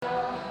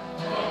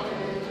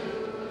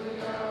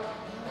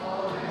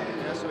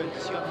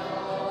bendición.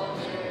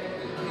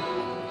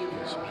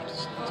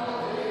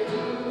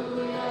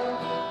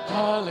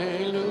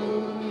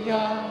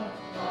 Aleluya.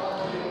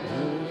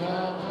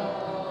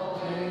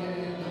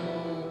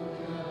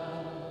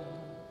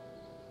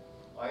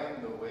 I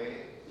am the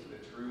way, the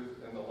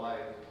truth, and the life,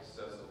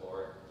 says the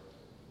Lord.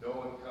 No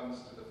one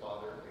comes to the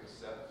Father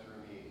except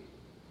through me.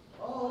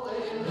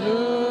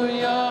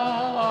 Alleluia,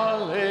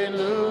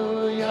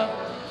 alleluia,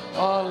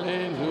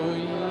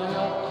 alleluia,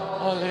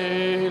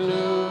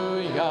 alleluia,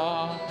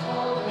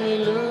 alleluia,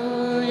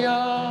 alleluia,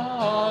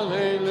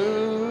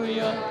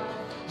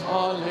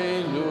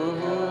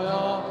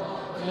 alleluia,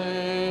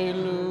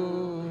 alleluia.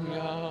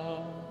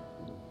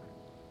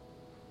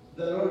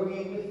 The Lord be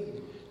with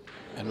you.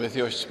 And with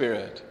your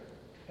spirit.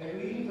 A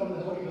reading from the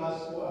Holy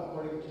Gospel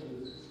according to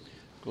Luke.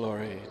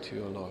 Glory to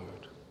you,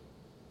 Lord.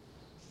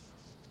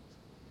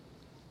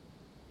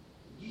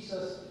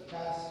 Jesus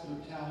passed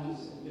through towns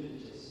and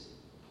villages,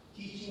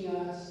 teaching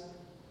us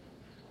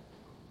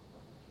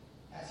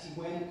as he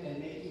went and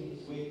making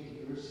his way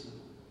to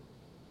Jerusalem.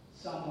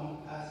 Someone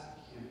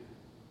asked him,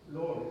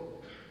 Lord,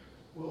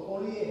 will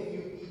only a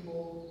few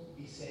people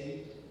be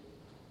saved?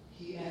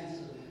 He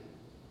answered them,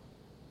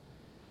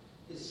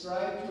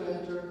 strive to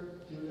enter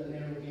through the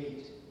narrow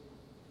gate.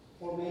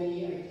 For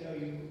many, I tell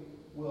you,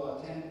 will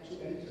attempt to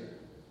enter,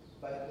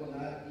 but will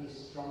not be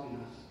strong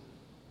enough.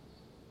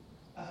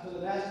 After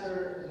the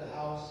master of the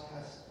house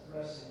has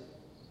arisen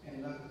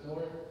and locked the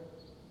door,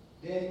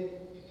 then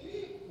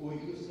will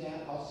you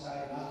stand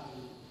outside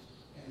knocking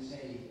and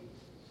say,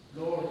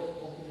 Lord,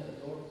 open the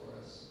door for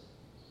us?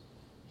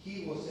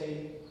 He will say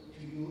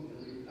to you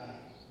in reply,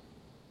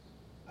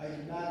 I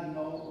do not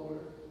know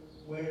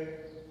where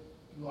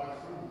you are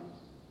from.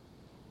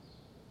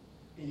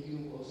 And you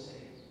will say,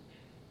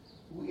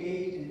 we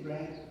ate and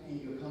drank in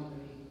your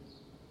company,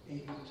 and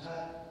you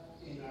taught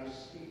in our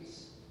streets.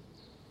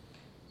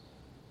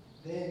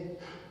 Then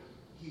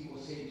he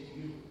will say to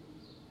you,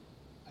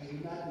 I do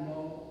not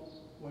know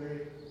where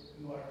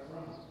you are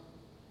from.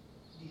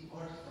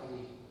 Depart from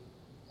me,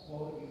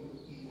 all you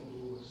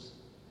evildoers.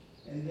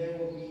 And there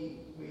will be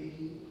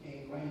wailing and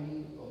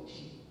grinding of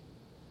teeth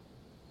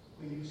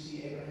when you see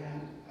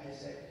Abraham,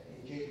 Isaac,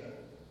 and Jacob,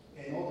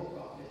 and all the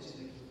prophets in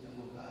the kingdom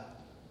of God,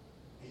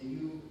 and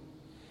you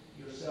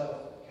yourself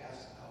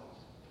cast out.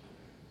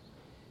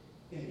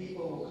 And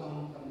people will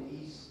come from the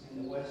east and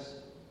the west,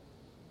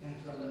 and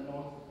from the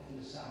north and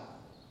the south,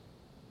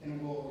 and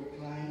will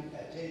recline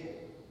at table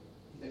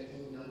in the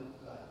kingdom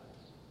of God.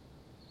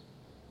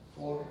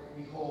 For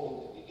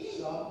behold,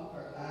 some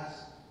are last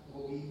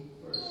will be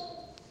first,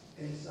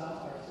 and some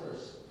are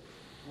first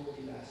will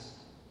be last.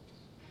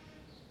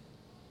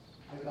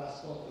 The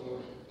gospel of the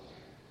Lord.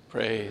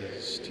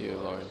 Praise to you,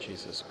 Lord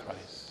Jesus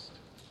Christ.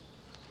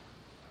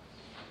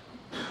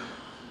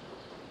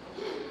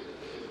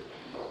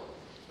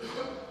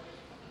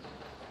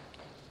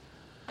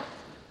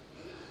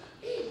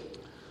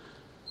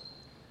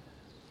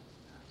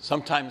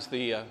 Sometimes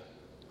the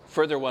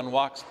further one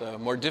walks, the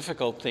more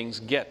difficult things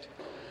get.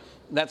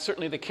 That's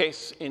certainly the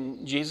case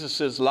in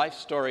Jesus' life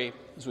story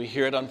as we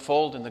hear it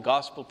unfold in the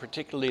gospel,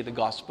 particularly the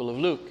Gospel of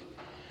Luke.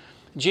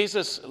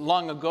 Jesus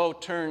long ago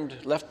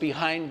left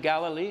behind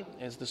Galilee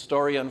as the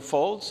story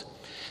unfolds.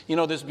 You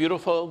know, this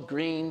beautiful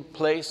green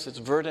place, it's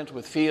verdant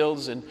with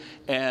fields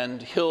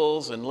and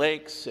hills and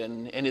lakes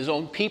and his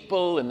own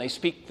people, and they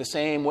speak the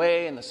same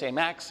way and the same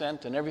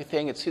accent and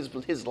everything. It's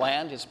his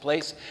land, his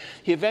place.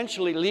 He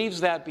eventually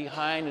leaves that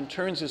behind and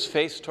turns his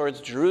face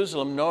towards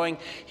Jerusalem, knowing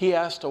he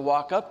has to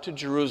walk up to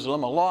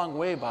Jerusalem, a long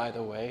way, by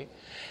the way,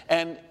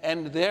 and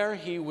there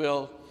he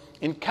will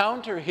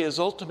encounter his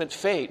ultimate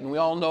fate, and we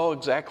all know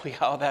exactly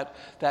how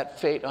that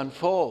fate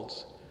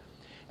unfolds.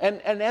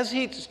 And as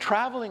he's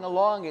traveling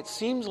along, it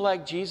seems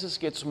like Jesus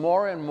gets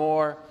more and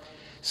more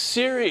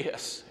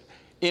serious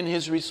in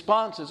his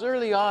responses.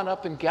 Early on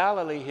up in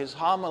Galilee, his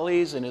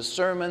homilies and his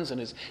sermons and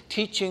his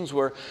teachings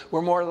were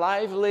more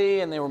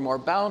lively, and they were more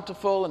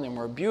bountiful, and they were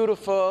more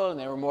beautiful, and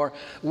they were more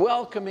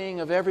welcoming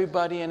of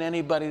everybody and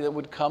anybody that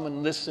would come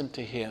and listen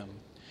to him.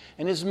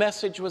 And his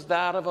message was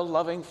that of a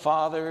loving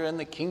Father, and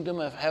the kingdom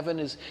of heaven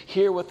is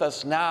here with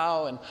us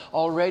now, and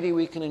already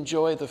we can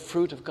enjoy the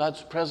fruit of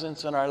God's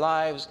presence in our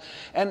lives.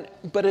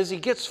 But as he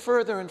gets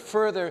further and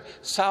further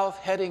south,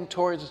 heading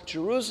towards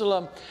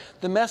Jerusalem,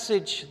 the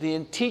message,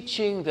 the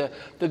teaching, the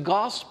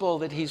gospel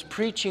that he's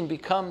preaching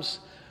becomes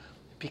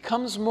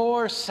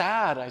more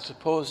sad, I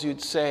suppose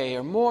you'd say,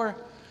 or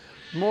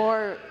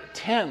more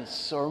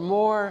tense, or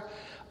more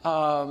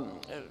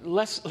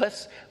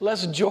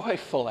less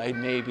joyful,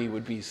 maybe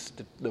would be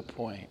the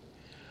point.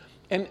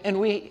 And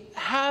we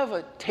have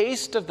a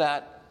taste of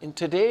that in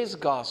today's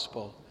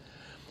gospel.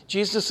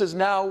 Jesus is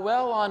now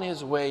well on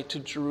his way to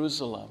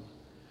Jerusalem.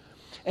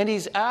 And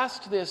he's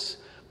asked this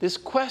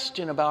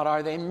question about,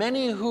 are there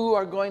many who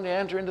are going to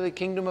enter into the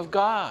kingdom of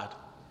God?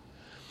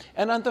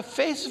 And on the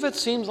face of it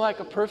seems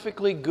like a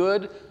perfectly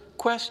good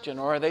question.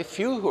 Or are they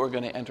few who are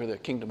going to enter the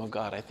kingdom of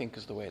God, I think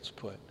is the way it's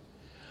put.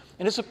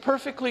 And it's a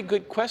perfectly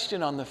good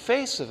question on the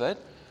face of it.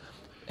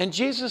 And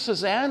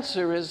Jesus'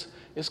 answer is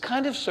is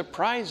kind of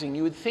surprising.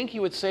 You would think he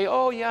would say,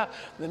 oh yeah,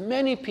 the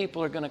many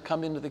people are going to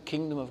come into the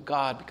kingdom of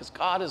God because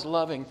God is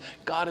loving,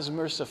 God is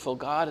merciful,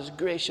 God is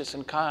gracious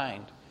and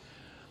kind.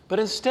 But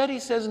instead he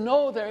says,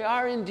 no, there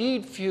are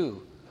indeed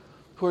few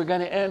who are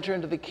going to enter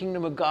into the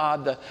kingdom of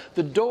God.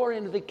 The door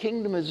into the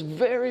kingdom is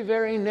very,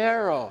 very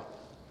narrow.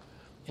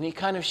 And he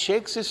kind of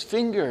shakes his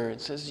finger and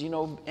says,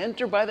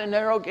 enter by the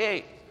narrow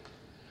gate.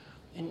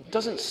 And it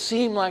doesn't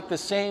seem like the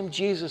same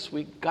Jesus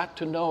we got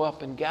to know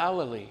up in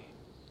Galilee.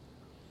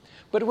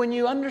 But when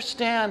you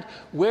understand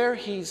where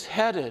he's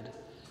headed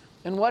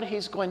and what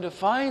he's going to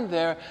find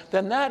there,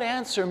 then that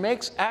answer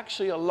makes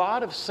actually a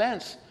lot of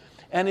sense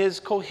and is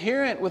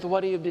coherent with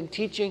what he had been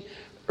teaching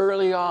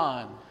early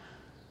on.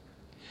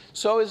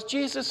 So as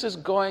Jesus is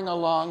going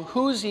along,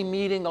 who's he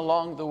meeting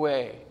along the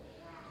way?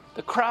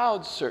 The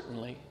crowds,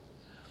 certainly.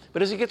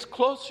 But as he gets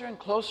closer and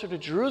closer to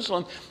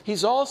Jerusalem,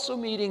 he's also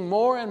meeting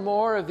more and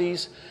more of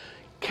these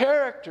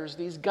characters,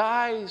 these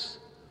guys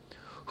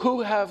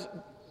who have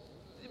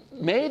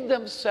made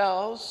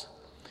themselves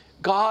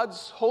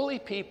God's holy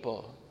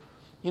people.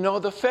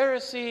 The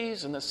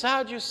Pharisees and the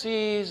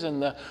Sadducees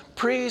and the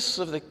priests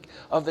of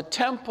the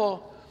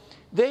temple,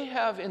 they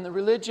have, in the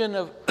religion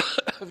of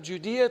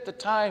Judea at the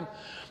time,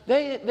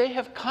 they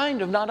have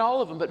kind of, not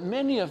all of them, but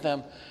many of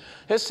them,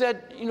 has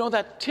said,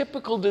 that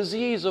typical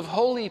disease of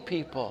holy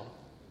people.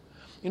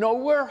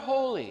 We're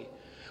holy.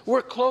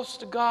 We're close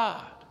to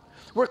God.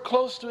 We're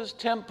close to his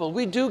temple.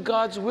 We do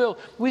God's will.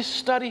 We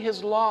study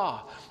his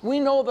law. We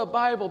know the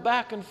Bible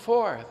back and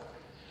forth.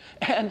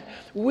 And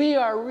we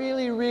are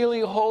really, really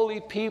holy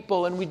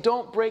people, and we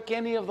don't break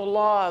any of the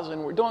laws,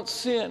 and we don't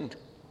sin.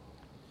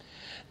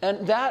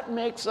 And that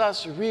makes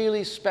us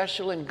really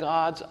special in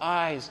God's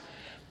eyes.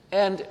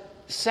 And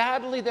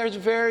sadly, there's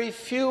very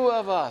few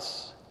of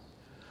us.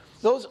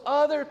 Those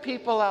other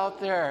people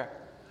out there,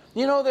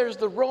 there's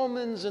the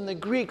Romans and the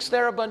Greeks.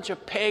 They're a bunch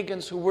of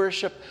pagans who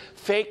worship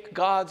fake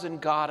gods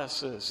and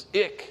goddesses.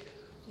 Ick.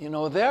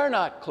 They're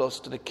not close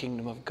to the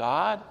kingdom of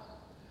God.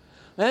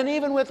 And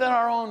even within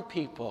our own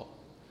people.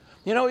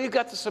 You've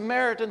got the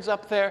Samaritans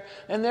up there,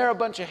 and they're a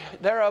bunch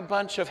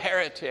of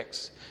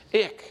heretics.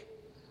 Ick.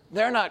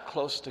 They're not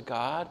close to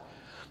God.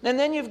 And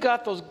then you've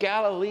got those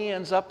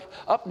Galileans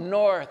up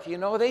north.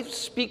 They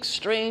speak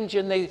strange,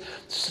 and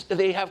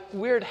they have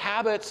weird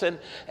habits, and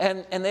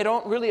they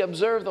don't really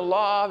observe the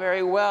law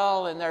very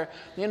well, and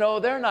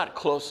they're not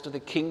close to the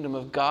kingdom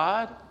of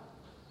God.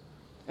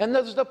 And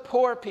there's the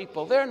poor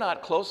people. They're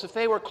not close. If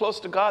they were close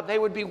to God, they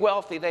would be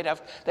wealthy. They'd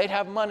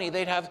have money.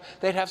 They'd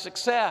have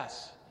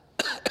success.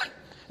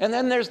 And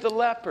then there's the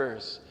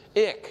lepers.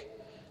 Ick.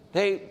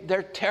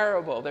 They're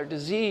terrible. They're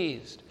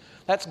diseased.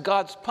 That's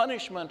God's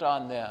punishment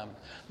on them.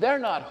 They're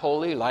not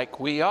holy like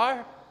we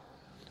are.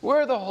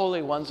 We're the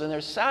holy ones, and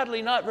there's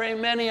sadly not very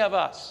many of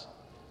us.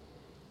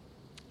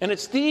 And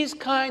it's these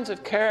kinds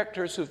of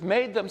characters who've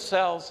made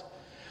themselves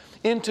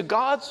into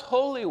God's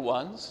holy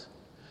ones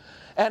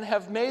and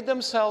have made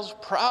themselves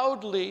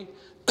proudly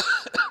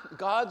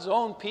God's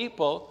own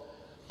people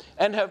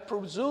and have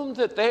presumed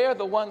that they are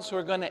the ones who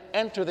are going to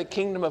enter the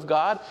kingdom of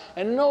God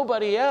and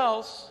nobody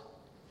else.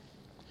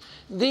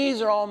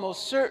 These are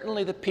almost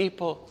certainly the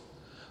people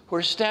who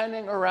are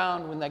standing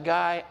around when the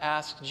guy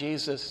asked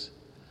Jesus,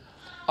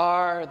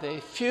 are they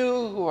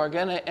few who are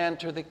going to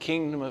enter the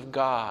kingdom of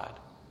God?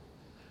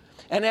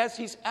 And as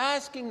he's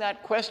asking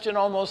that question,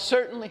 almost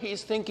certainly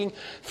he's thinking,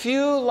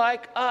 few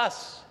like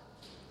us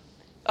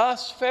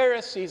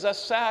Pharisees,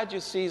 us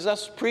Sadducees,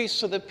 us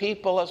priests of the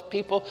people, us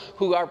people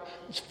who are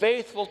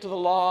faithful to the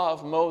law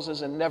of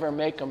Moses and never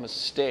make a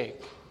mistake,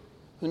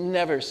 who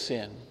never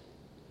sin.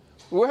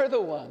 We're the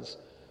ones.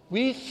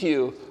 We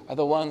few are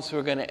the ones who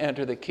are going to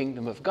enter the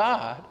kingdom of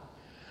God.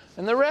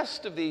 And the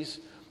rest of these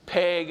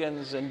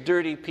pagans and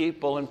dirty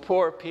people and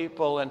poor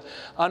people and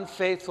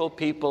unfaithful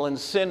people and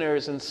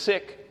sinners and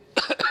sick,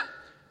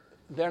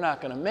 they're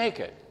not going to make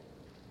it.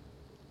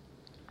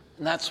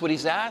 And that's what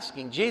he's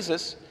asking.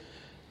 Jesus,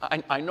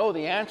 I know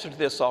the answer to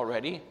this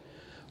already.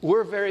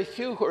 We're very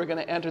few who are going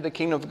to enter the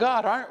kingdom of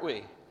God, aren't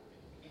we?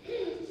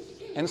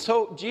 And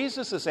so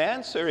Jesus'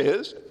 answer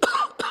is,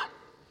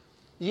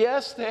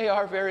 yes, they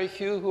are very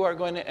few who are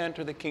going to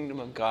enter the kingdom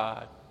of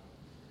God.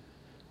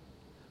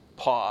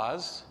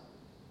 Pause.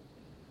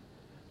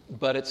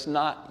 But it's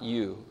not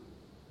you.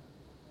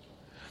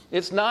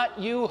 It's not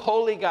you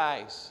holy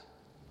guys.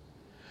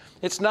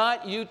 It's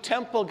not you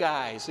temple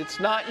guys. It's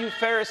not you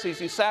Pharisees,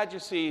 you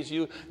Sadducees,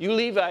 you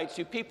Levites,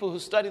 you people who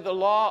study the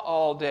law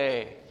all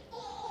day.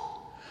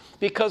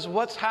 Because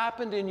what's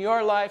happened in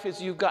your life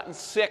is you've gotten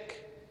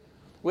sick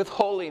with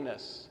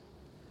holiness.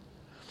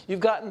 You've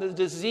gotten the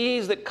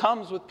disease that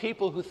comes with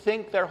people who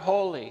think they're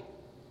holy.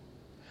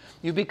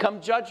 You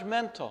become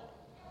judgmental.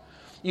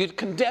 You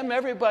condemn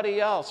everybody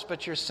else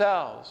but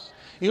yourselves.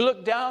 You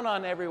look down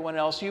on everyone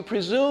else. You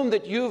presume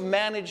that you've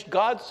managed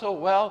God so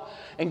well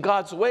and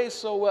God's ways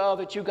so well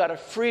that you got a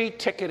free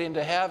ticket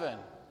into heaven.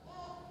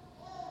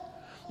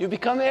 You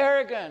become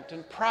arrogant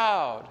and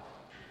proud.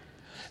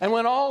 And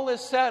when all is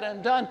said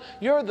and done,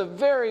 you're the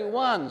very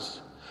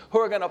ones who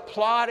are going to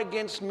plot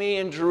against me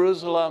in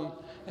Jerusalem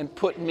and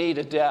put me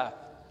to death.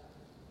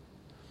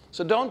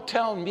 So don't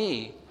tell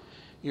me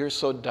you're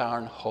so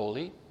darn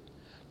holy.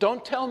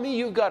 Don't tell me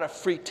you've got a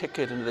free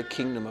ticket into the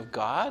kingdom of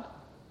God.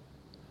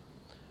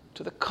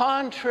 To the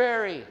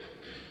contrary,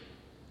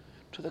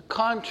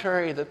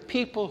 the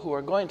people who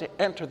are going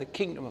to enter the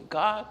kingdom of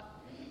God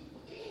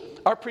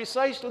are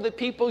precisely the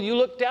people you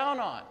look down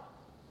on.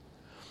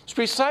 It's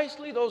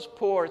precisely those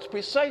poor. It's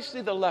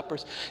precisely the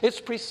lepers.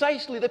 It's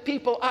precisely the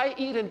people I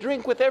eat and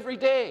drink with every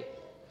day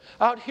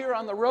out here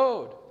on the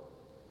road.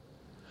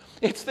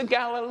 It's the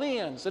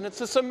Galileans and it's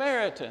the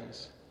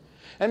Samaritans.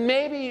 And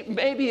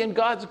maybe in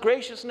God's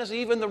graciousness,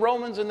 even the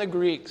Romans and the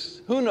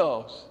Greeks. Who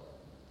knows?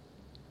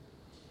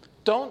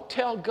 Don't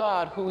tell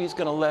God who he's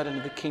going to let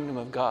into the kingdom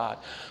of God.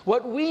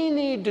 What we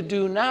need to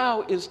do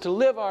now is to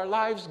live our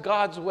lives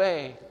God's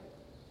way.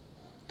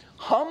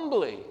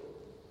 Humbly.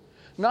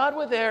 Not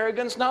with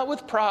arrogance, not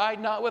with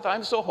pride, not with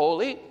I'm so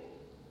holy.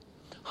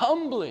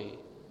 Humbly.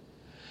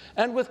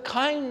 And with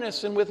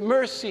kindness and with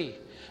mercy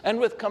and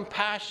with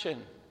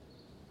compassion.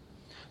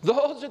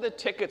 Those are the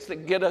tickets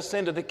that get us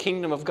into the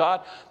kingdom of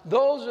God.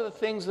 Those are the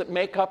things that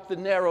make up the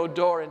narrow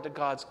door into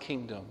God's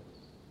kingdom.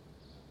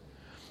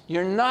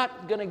 You're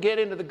not going to get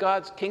into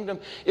God's kingdom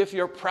if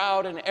you're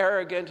proud and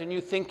arrogant and you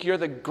think you're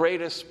the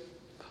greatest,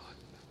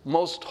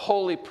 most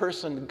holy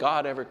person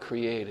God ever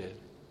created.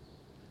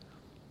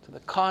 To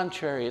the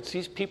contrary, it's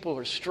these people who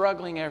are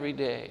struggling every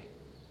day.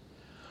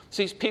 It's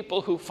these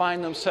people who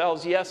find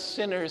themselves, yes,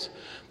 sinners,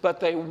 but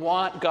they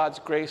want God's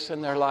grace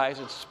in their lives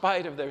in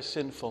spite of their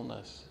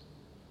sinfulness.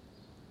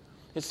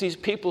 It's these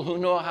people who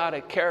know how to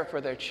care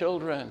for their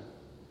children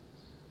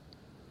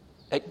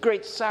at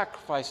great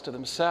sacrifice to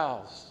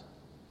themselves.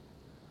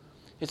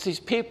 It's these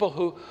people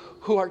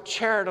who are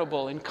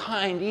charitable and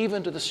kind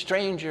even to the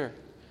stranger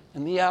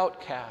and the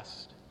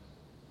outcast.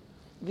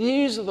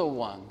 These are the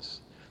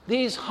ones,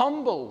 these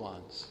humble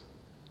ones,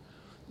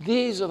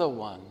 these are the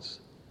ones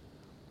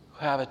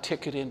who have a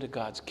ticket into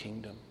God's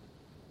kingdom,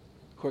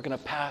 who are going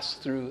to pass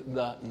through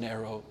the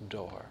narrow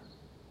door.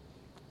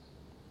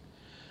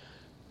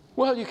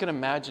 Well, you can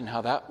imagine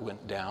how that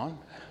went down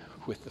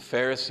with the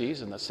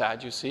Pharisees and the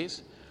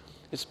Sadducees.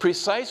 It's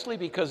precisely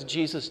because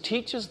Jesus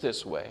teaches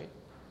this way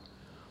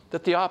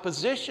that the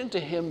opposition to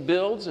him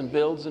builds and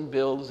builds and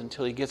builds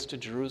until he gets to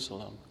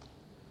Jerusalem,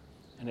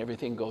 and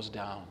everything goes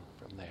down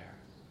from there.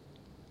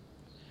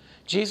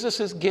 Jesus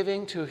is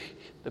giving to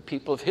the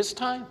people of his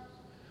time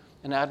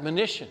an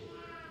admonition,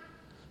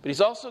 but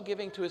he's also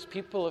giving to his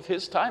people of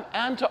his time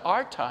and to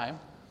our time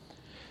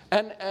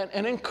an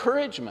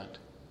encouragement,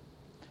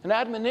 an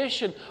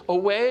admonition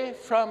away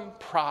from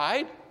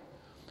pride,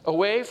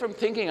 away from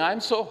thinking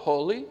I'm so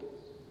holy,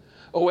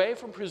 away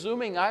from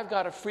presuming I've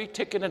got a free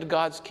ticket into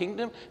God's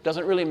kingdom.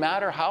 Doesn't really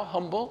matter how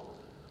humble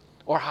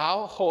or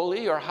how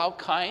holy or how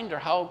kind or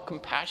how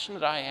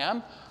compassionate I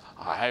am.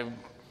 I'm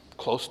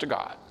close to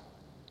God.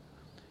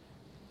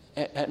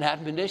 An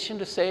admonition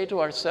to say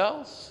to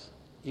ourselves,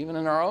 even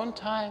in our own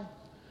time,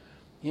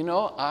 you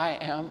know, I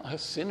am a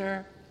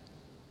sinner.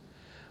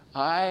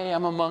 I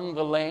am among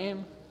the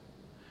lame.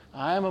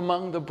 I am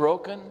among the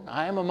broken.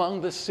 I am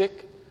among the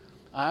sick.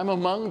 I am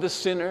among the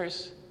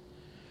sinners.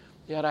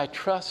 Yet I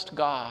trust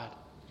God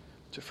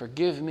to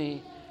forgive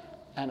me,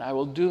 and I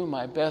will do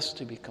my best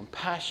to be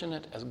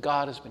compassionate as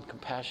God has been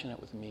compassionate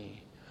with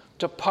me,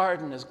 to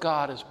pardon as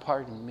God has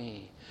pardoned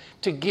me,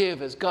 to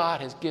give as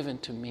God has given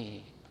to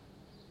me.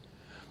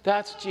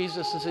 That's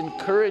Jesus'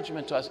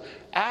 encouragement to us.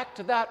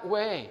 Act that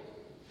way.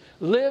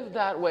 Live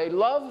that way.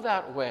 Love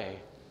that way.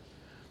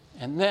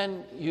 And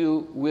then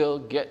you will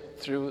get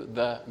through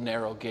the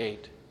narrow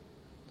gate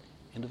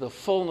into the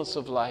fullness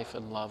of life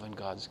and love in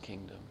God's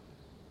kingdom.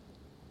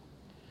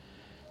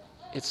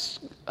 It's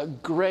a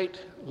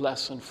great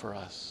lesson for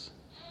us.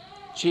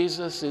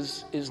 Jesus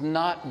is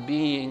not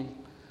being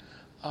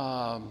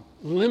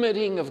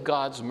limiting of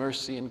God's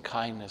mercy and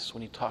kindness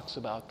when he talks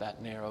about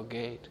that narrow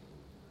gate.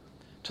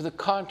 To the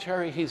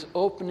contrary, he's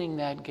opening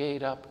that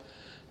gate up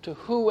to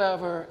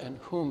whoever and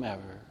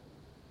whomever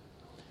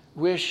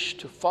wish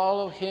to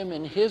follow him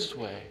in his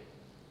way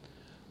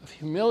of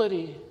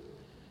humility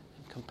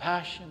and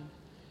compassion,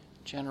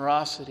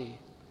 generosity,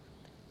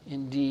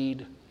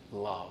 indeed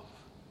love.